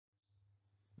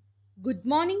Good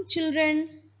morning, children.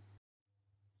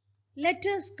 Let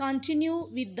us continue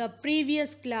with the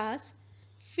previous class,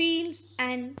 Fields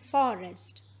and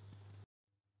Forest.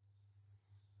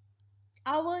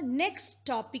 Our next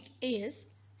topic is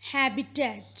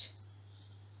habitat.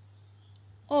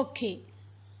 Okay,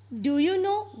 do you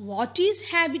know what is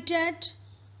habitat?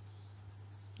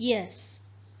 Yes,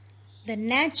 the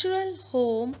natural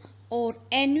home or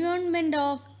environment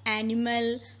of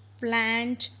animal,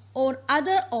 plant or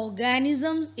other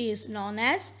organisms is known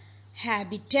as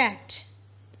habitat.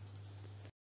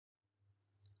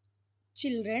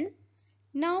 Children,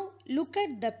 now look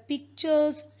at the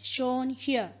pictures shown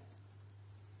here.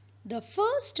 The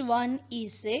first one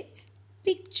is a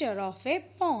picture of a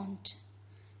pond.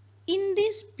 In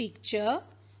this picture,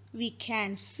 we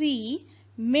can see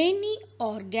many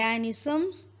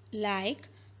organisms like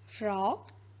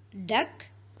frog, duck,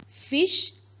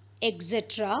 fish,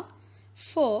 etc.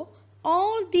 For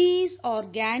all these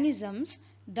organisms,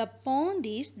 the pond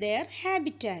is their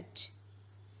habitat.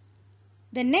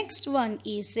 The next one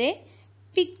is a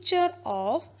picture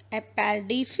of a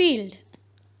paddy field.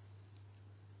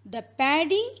 The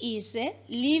paddy is a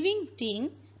living thing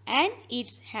and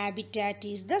its habitat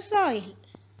is the soil.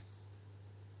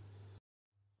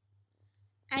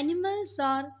 Animals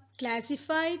are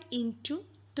classified into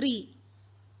three,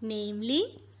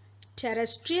 namely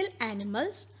terrestrial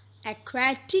animals,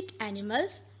 aquatic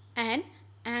animals and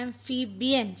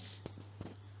amphibians.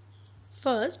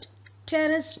 First,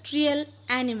 terrestrial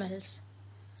animals.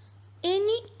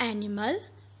 Any animal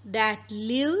that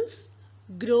lives,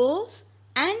 grows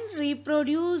and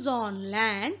reproduces on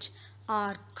land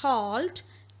are called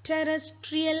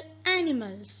terrestrial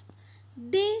animals.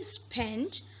 They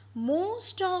spend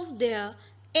most of their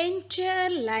entire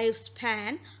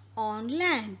lifespan on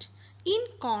land, in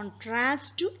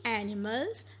contrast to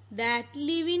animals that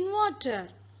live in water.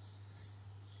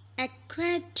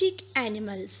 Aquatic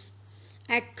animals.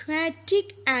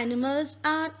 Aquatic animals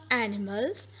are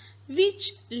animals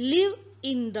which live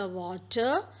in the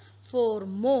water for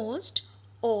most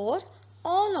or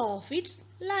all of its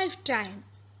lifetime.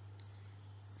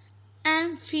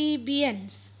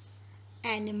 Amphibians.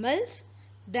 Animals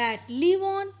that live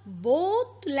on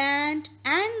both land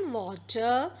and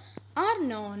water are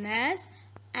known as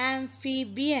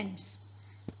amphibians.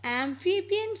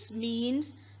 Amphibians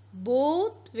means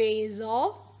both ways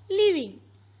of living.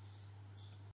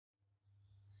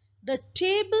 The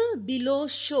table below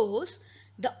shows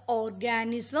the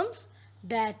organisms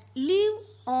that live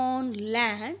on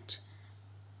land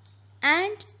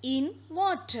and in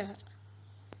water.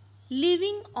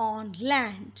 Living on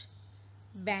land: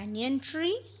 banyan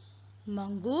tree,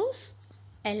 mongoose,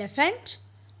 elephant,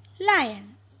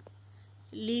 lion.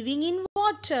 Living in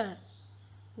water: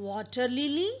 water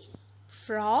lily,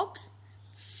 frog,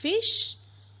 fish,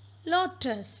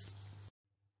 lotus.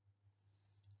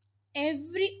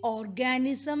 Every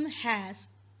organism has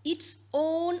its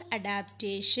own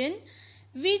adaptation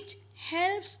which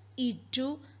helps it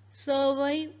to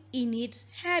survive in its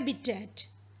habitat.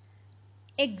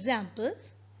 Examples: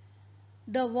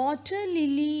 the water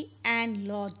lily and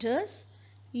lotus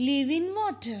live in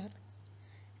water.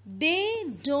 They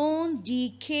don't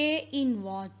decay in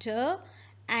water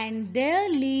and their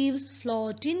leaves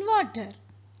float in water.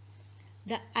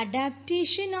 The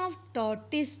adaptation of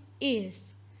tortoise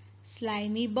is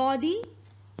slimy body,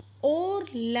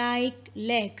 oar-like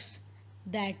legs.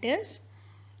 That is,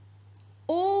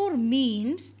 oar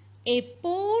means a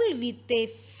pole with a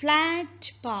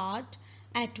flat part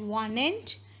at one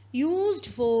end used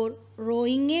for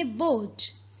rowing a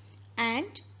boat,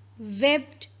 and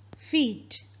webbed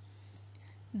feet.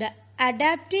 The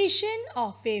adaptation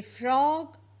of a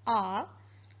frog are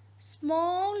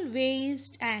small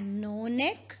waist and no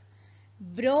neck,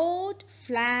 broad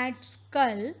flat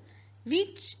skull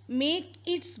which make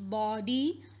its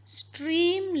body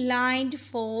streamlined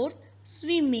for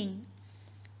swimming,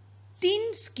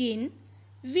 thin skin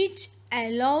which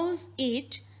allows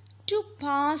it to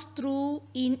pass through,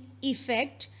 in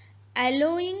effect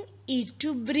allowing it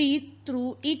to breathe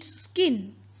through its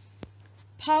skin,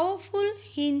 powerful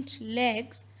hind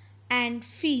legs and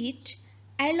feet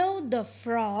allow the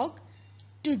frog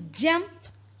to jump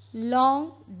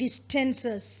long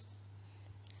distances.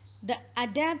 The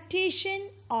adaptation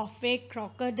of a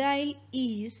crocodile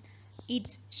is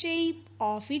its shape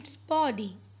of its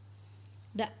body.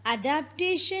 The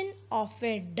adaptation of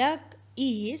a duck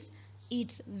is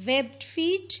its webbed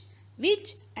feet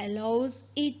which allows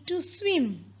it to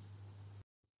swim.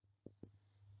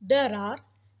 There are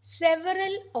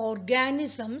several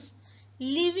organisms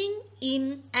living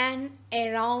in and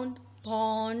around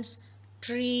ponds,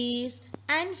 trees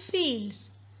and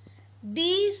fields.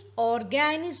 These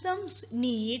organisms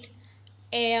need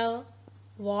air,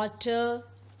 water,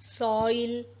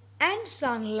 soil and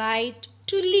sunlight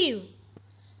to live.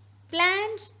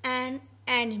 Plants and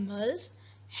animals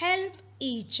help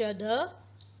each other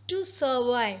to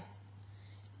survive.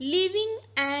 Living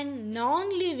and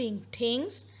non-living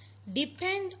things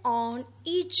depend on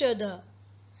each other.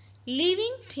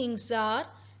 Living things are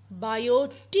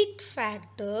biotic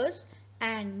factors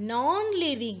and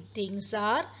non-living things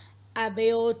are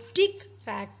abiotic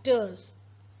factors.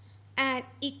 An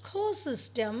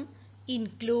ecosystem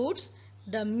includes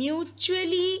the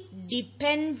mutually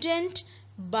dependent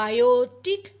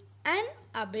biotic and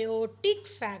abiotic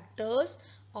factors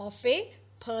of a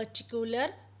particular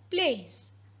place.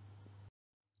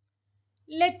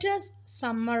 Let us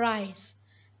summarize.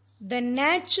 The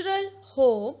natural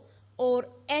home or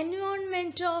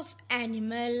environment of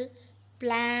animal,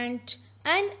 plant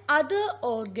and other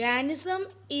organism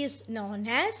is known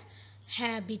as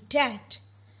habitat.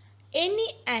 Any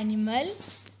animal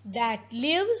that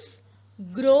lives,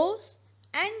 grows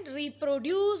and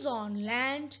reproduces on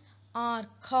land are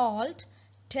called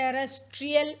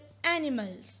terrestrial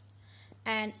animals.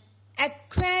 An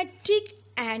aquatic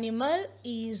animal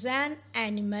is an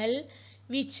animal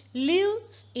which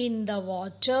lives in the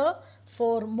water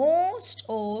for most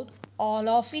or all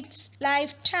of its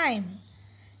lifetime.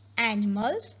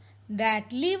 Animals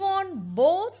that live on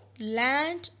both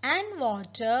land and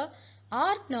water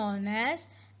are known as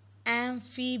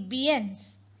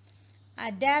amphibians.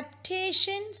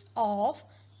 Adaptations of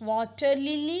water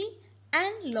lily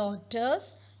and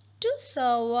lotus to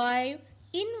survive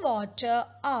in water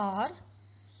are: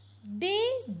 they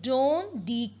don't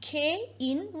decay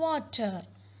in water.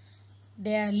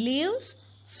 Their leaves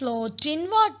float in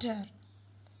water.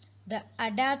 The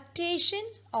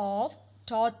adaptations of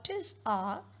tortoise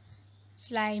are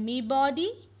slimy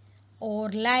body,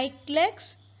 oar-like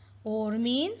legs. Oar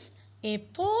means a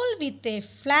pole with a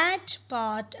flat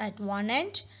part at one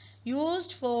end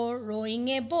used for rowing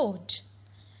a boat.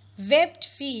 Webbed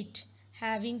feet,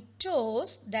 having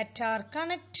toes that are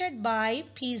connected by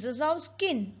pieces of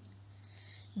skin.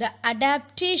 The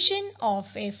adaptation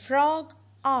of a frog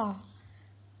are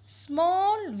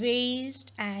small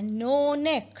waist and no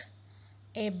neck.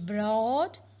 A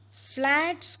broad,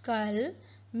 flat skull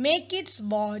make its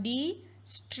body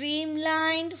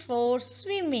streamlined for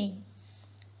swimming.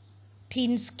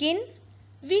 Thin skin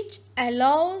which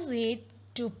allows it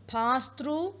to pass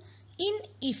through, in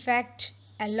effect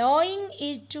allowing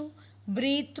it to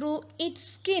breathe through its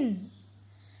skin.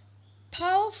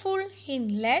 Powerful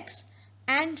hind legs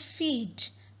and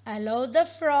feet allow the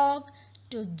frog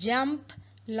to jump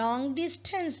long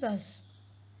distances.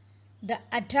 The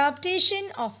adaptation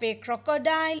of a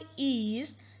crocodile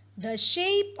is the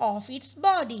shape of its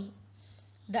body.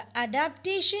 The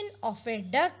adaptation of a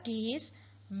duck is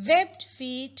webbed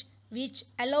feet which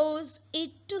allows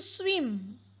it to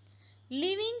swim.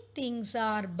 Living things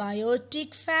are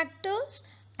biotic factors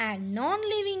and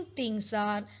non-living things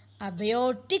are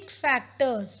abiotic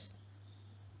factors.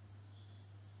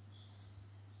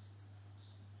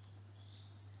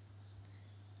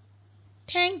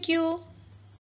 Thank you.